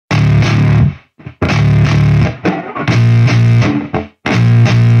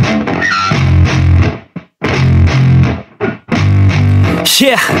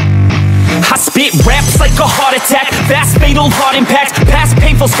a heart attack. Fast, fatal, heart impact. Past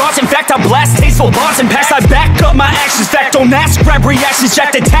painful scars, in fact I blast tasteful bars and packs. I back up my actions, fact don't ask, grab reactions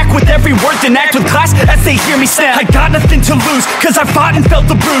jacked. Attack with every word, then act with class as they hear me snap. I got nothing to lose, cause I fought and felt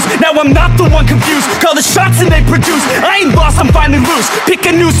the bruise. Now I'm not the one confused, call the shots and they produce. I ain't lost, I'm finally loose. Pick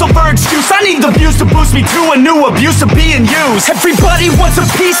a new silver excuse, I need the views to boost me to a new abuse of being used. Everybody wants a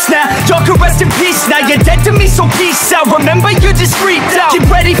piece now, y'all can rest in peace now. You're dead to me, so peace out. Remember you're discreet out. Get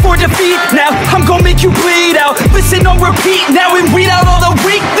ready for defeat now, I'm gonna make you bleed out. Listen on repeat now and weed out all the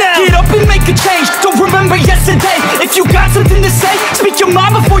weak now. Get up and make a change, don't remember yesterday. If you got something to say, speak your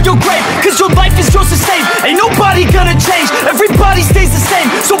mind before your grave, cause your life is yours to save. Ain't nobody gonna change, everybody stays the same.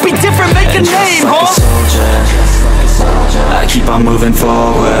 So be different, make a name, huh? I keep on moving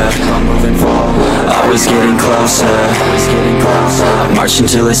forward, always getting closer. I march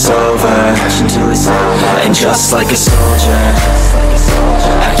until it's over, and just like a soldier,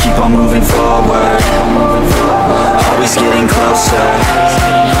 I keep on moving forward, always getting closer.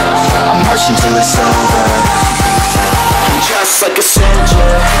 I march until it's over, and just like a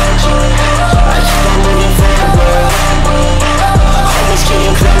soldier, I keep on moving forward, always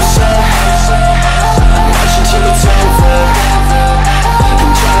getting closer. I march until it's over,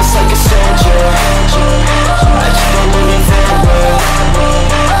 and just like a soldier, I keep on moving forward,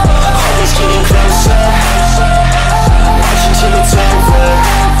 always getting closer. I march until it's over.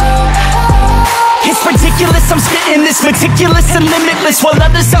 It's ridiculous, I'm spitting this meticulous and limitless, while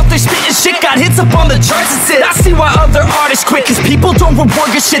others out there spitting shit got hits up on the charts. It's it. I see why other artists quit, cause people don't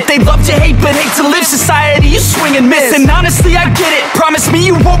reward your shit. They love to hate but hate to live. Society, you swing and miss, and honestly I get it. Promise me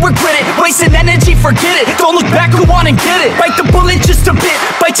you won't regret it. Wasting energy, forget it. Don't look back, go on and get it. Bite the bullet just a bit,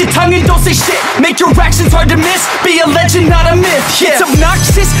 bite your tongue and don't say shit. Make your actions hard to miss, be a legend not a myth. Yeah. It's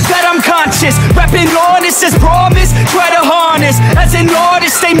obnoxious that I'm conscious, rapping honest as promise. Try to harness, as an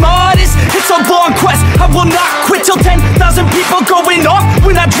artist stay modest. It's a long quest, I will not quit till 10,000 people going off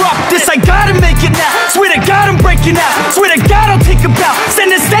when I drop this. I gotta make it now, swear to God I'm breaking out. Swear to God I'll take a bow,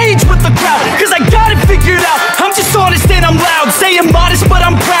 stand the stage with the crowd, cause I got it figured out. I'm just honest and I'm loud, saying modest but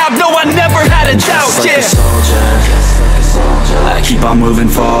I'm proud. No, I never had a doubt, Just like yeah. a soldier, I keep on moving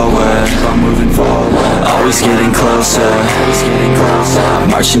forward, always getting closer. I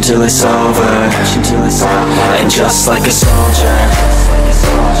march until it's over, and just like a soldier,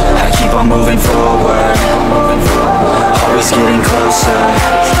 I keep on moving forward, always getting closer.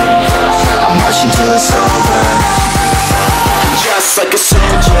 I march until it's over, just like a